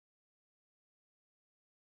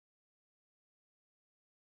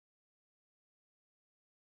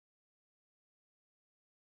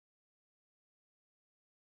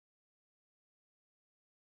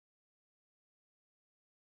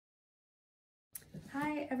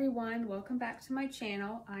Hi everyone, welcome back to my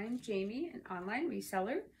channel. I'm Jamie, an online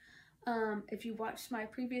reseller. If you watched my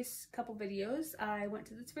previous couple videos, I went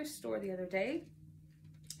to the thrift store the other day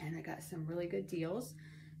and I got some really good deals.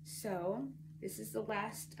 So this is the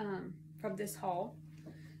last from this haul.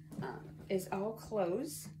 Is all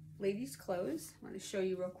clothes, ladies clothes. I want to show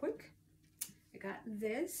you real quick. I got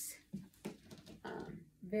this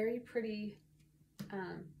very pretty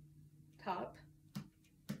top.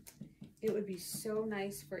 It would be so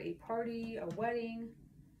nice for a party, a wedding.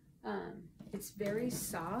 It's very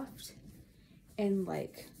soft and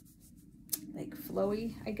like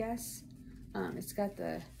flowy, I guess. It's got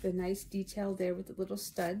the nice detail there with the little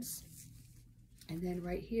studs. And then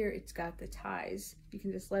right here, it's got the ties. You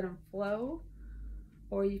can just let them flow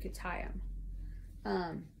or you could tie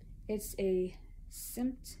them. It's a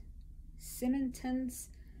Simonton's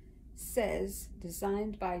Says,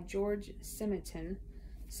 designed by George Simonton,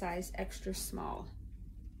 size extra small.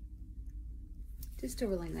 Just a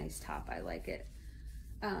really nice top. I like it.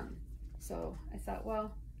 So I thought,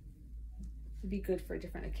 well, it'd be good for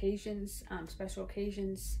different occasions, special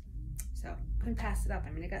occasions. So couldn't pass it up.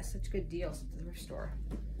 I mean, I got such good deals at the thrift store.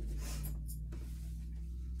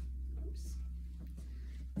 Oops.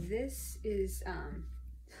 This is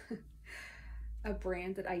a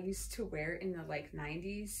brand that I used to wear in the like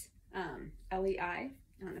 90s. LEI. I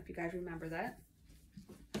don't know if you guys remember that.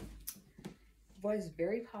 Was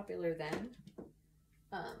very popular then.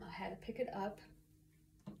 I had to pick it up.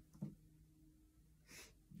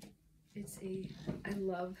 I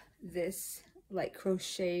love this like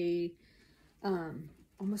crochet,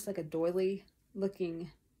 almost like a doily looking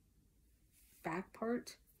back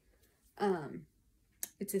part.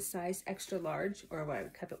 It's a size extra large, or what I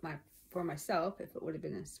would kept it for myself if it would have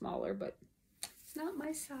been a smaller, but it's not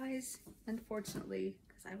my size, unfortunately,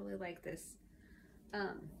 because I really like this.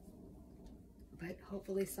 But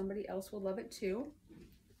hopefully somebody else will love it too.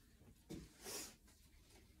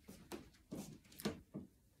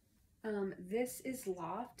 This is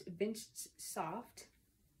Loft Vintage Soft,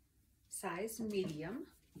 size medium.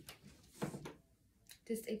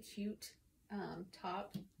 Just a cute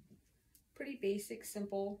top. Pretty basic,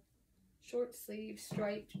 simple, short sleeve,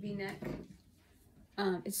 striped V-neck.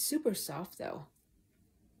 It's super soft though.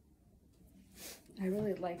 I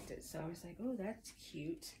really liked it, so I was like, oh, that's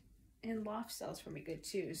cute. And Loft sells for me good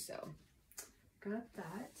too, so got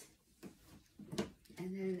that.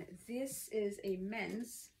 And then this is a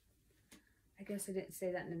men's. I guess I didn't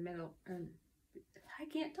say that in the middle. I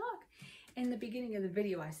can't talk. In the beginning of the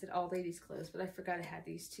video, I said all ladies clothes, but I forgot I had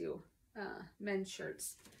these two men's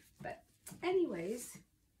shirts. But anyways,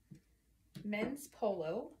 men's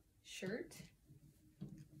polo shirt,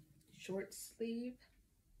 short sleeve.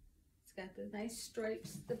 It's got the nice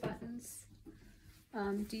stripes, the buttons.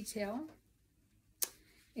 Detail,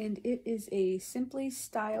 and it is a simply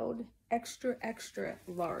styled extra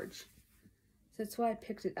large. So that's why I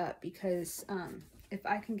picked it up, because if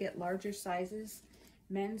I can get larger sizes,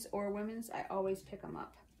 men's or women's, I always pick them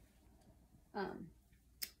up.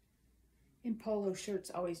 And polo shirts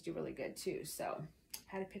always do really good too, so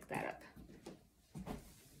I had to pick that up.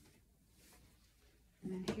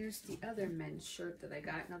 And then here's the other men's shirt that I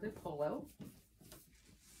got, another polo.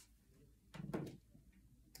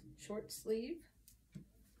 Short sleeve.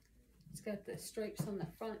 It's got the stripes on the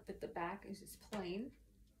front, but the back is just plain.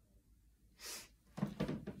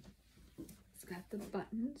 It's got the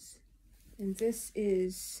buttons. And this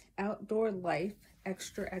is Outdoor Life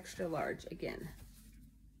extra large again.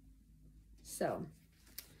 So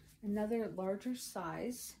another larger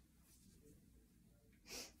size.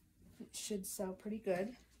 It should sell pretty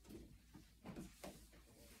good.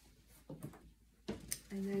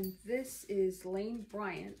 And then this is Lane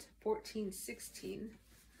Bryant 1416.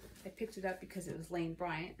 I picked it up because it was Lane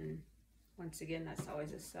Bryant, and once again, that's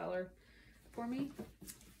always a seller for me.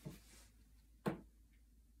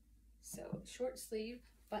 So short sleeve,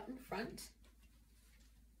 button front,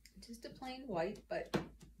 just a plain white, but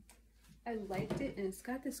I liked it, and it's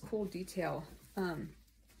got this cool detail,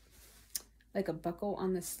 like a buckle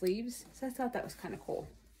on the sleeves. So I thought that was kind of cool.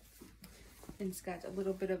 And it's got a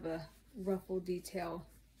little bit of a ruffle detail,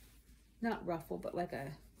 not ruffle, but like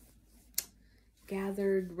a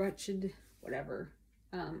gathered, ruched, whatever,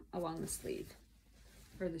 along the sleeve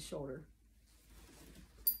or the shoulder.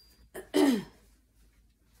 And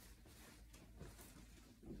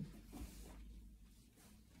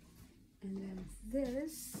then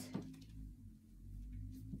this,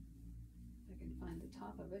 if I can find the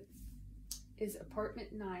top of it, is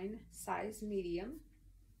Apartment 9, size medium.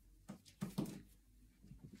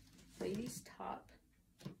 Ladies top.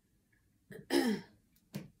 It's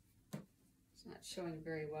not showing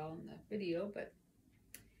very well in the video, but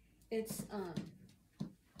it's I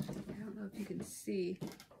don't know if you can see,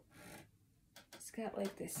 it's got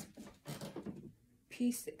like this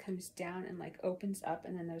piece that comes down and like opens up,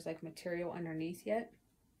 and then there's like material underneath yet,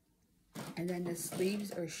 and then the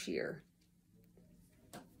sleeves are sheer,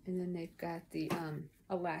 and then they've got the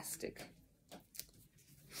elastic.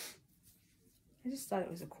 I just thought it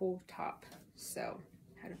was a cool top, so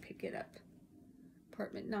how to pick it up.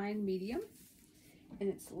 Apartment 9 medium, and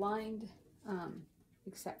it's lined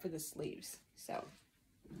except for the sleeves. So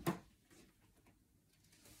and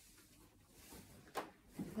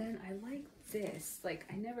then I like this, like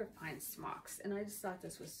I never find smocks, and I just thought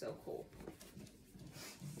this was so cool.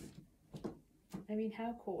 I mean,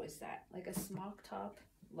 how cool is that? Like a smock top,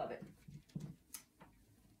 love it.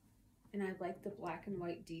 And I like the black and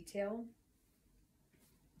white detail,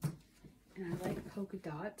 and I like polka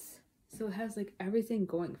dots. So it has like everything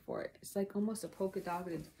going for it. It's like almost a polka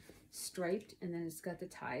dotted striped, and then it's got the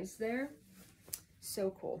ties there.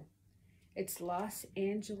 So cool. It's Los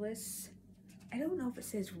Angeles. I don't know if it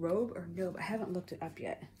says robe or no, but I haven't looked it up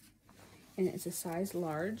yet. And it's a size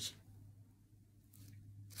large.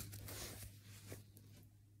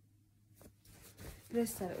 I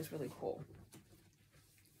just thought it was really cool.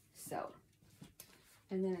 So,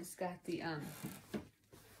 and then it's got the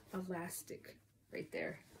elastic right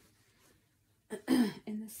there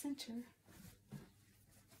in the center.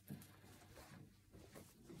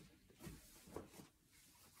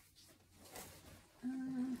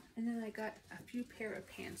 And then I got a few pair of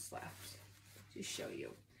pants left to show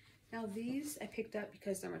you. Now these I picked up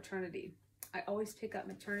because they're maternity. I always pick up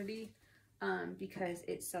maternity because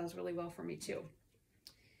it sells really well for me too.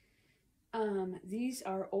 These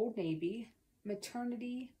are Old Navy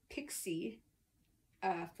maternity pixie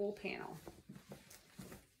full panel.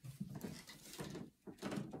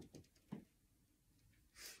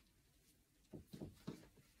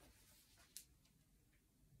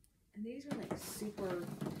 And these are like super,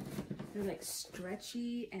 they're like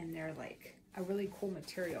stretchy, and they're like a really cool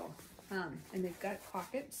material. And they've got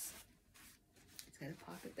pockets. It's got a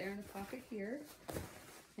pocket there and a pocket here.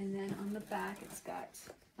 And then on the back, it's got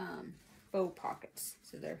faux pockets.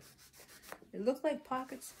 So they look like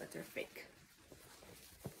pockets, but they're fake.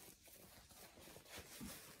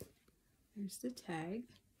 There's the tag.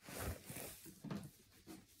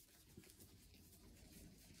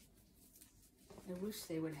 I wish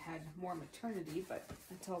they would have had more maternity, but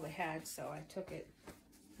that's all they had, so I took it.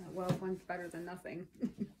 Well, one's better than nothing.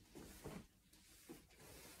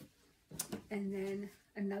 And then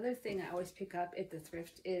another thing I always pick up at the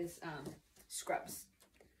thrift is scrubs.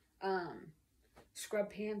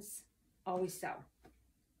 Scrub pants always sell,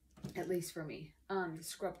 at least for me.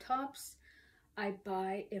 Scrub tops I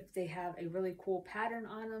buy if they have a really cool pattern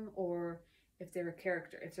on them, or if they're a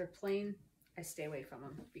character. If they're plain, I stay away from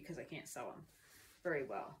them because I can't sell them very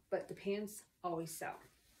well. But the pants always sell.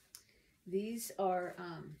 These are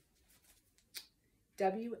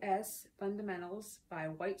WS Fundamentals by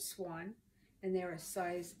White Swan, and they're a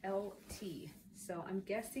size LT. So I'm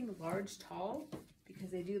guessing large tall because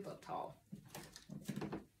they do look tall.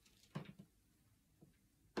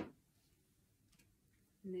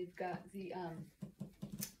 And they've got the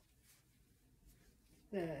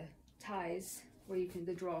ties where you can,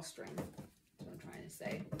 the drawstring, that's what I'm trying to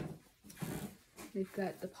say. They've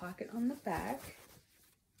got the pocket on the back,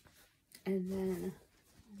 and then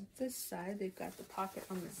on this side they've got the pocket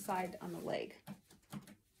on the side on the leg.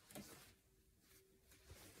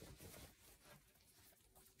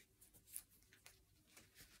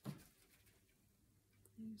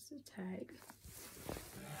 There's the tag.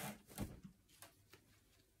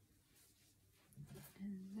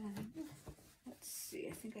 And then, let's see,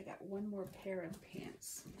 I think I got one more pair of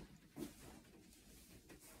pants.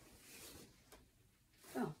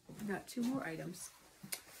 Oh, I got two more items.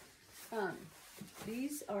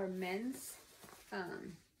 These are men's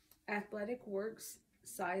Athletic Works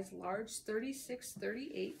size large,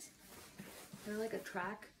 36-38. They're like a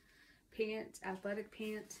track pant, athletic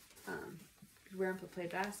pant. You wear them to play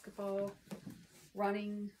basketball,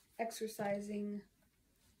 running, exercising.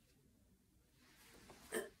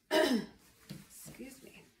 Excuse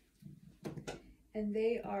me. And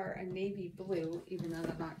they are a navy blue, even though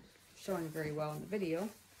they're not showing very well in the video.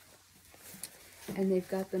 And they've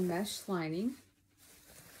got the mesh lining.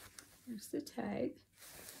 There's the tag.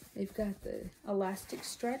 They've got the elastic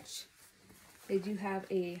stretch. They do have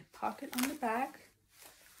a pocket on the back.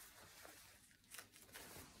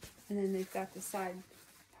 And then they've got the side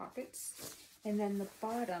pockets. And then the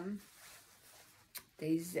bottom,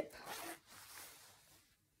 they zip.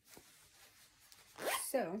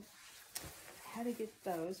 So, had to get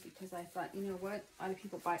those because I thought, you know what, a lot of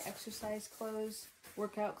people buy exercise clothes,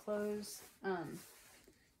 workout clothes.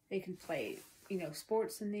 They can play, you know,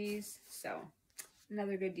 sports in these. So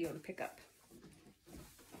another good deal to pick up.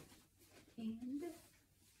 And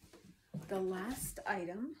the last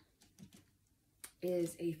item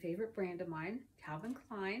is a favorite brand of mine, Calvin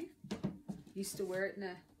Klein. Used to wear it in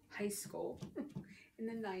high school in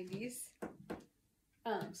the 90s.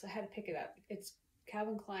 So I had to pick it up. It's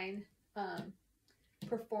Calvin Klein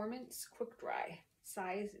Performance Quick Dry,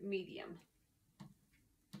 size medium.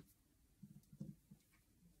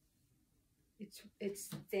 It's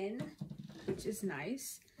thin, which is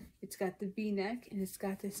nice. It's got the V-neck and it's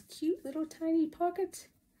got this cute little tiny pocket.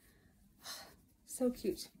 So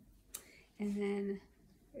cute. And then,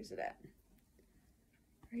 where's it at?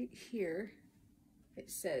 Right here,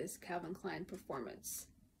 it says Calvin Klein Performance.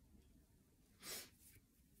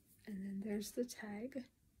 And then there's the tag.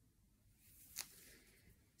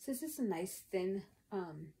 So this is a nice thin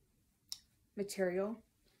material.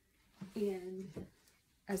 And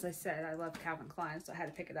as I said, I love Calvin Klein, so I had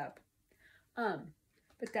to pick it up.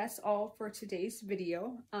 But that's all for today's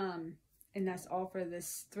video. And that's all for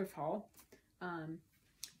this thrift haul.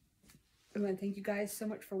 I want to thank you guys so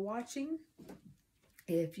much for watching.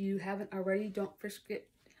 If you haven't already, don't forget,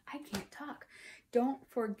 I can't talk. Don't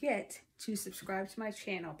forget to subscribe to my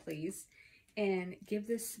channel, please. And give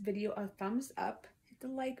this video a thumbs up. Hit the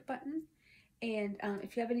like button. And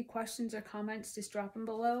if you have any questions or comments, just drop them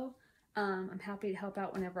below. I'm happy to help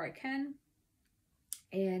out whenever I can.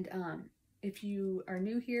 And if you are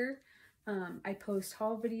new here, I post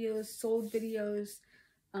haul videos, sold videos,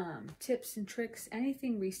 tips and tricks,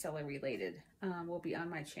 anything reseller related will be on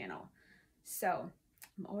my channel. So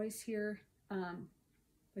I'm always here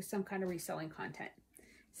with some kind of reselling content.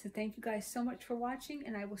 So thank you guys so much for watching,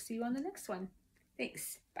 and I will see you on the next one.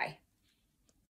 Thanks. Bye.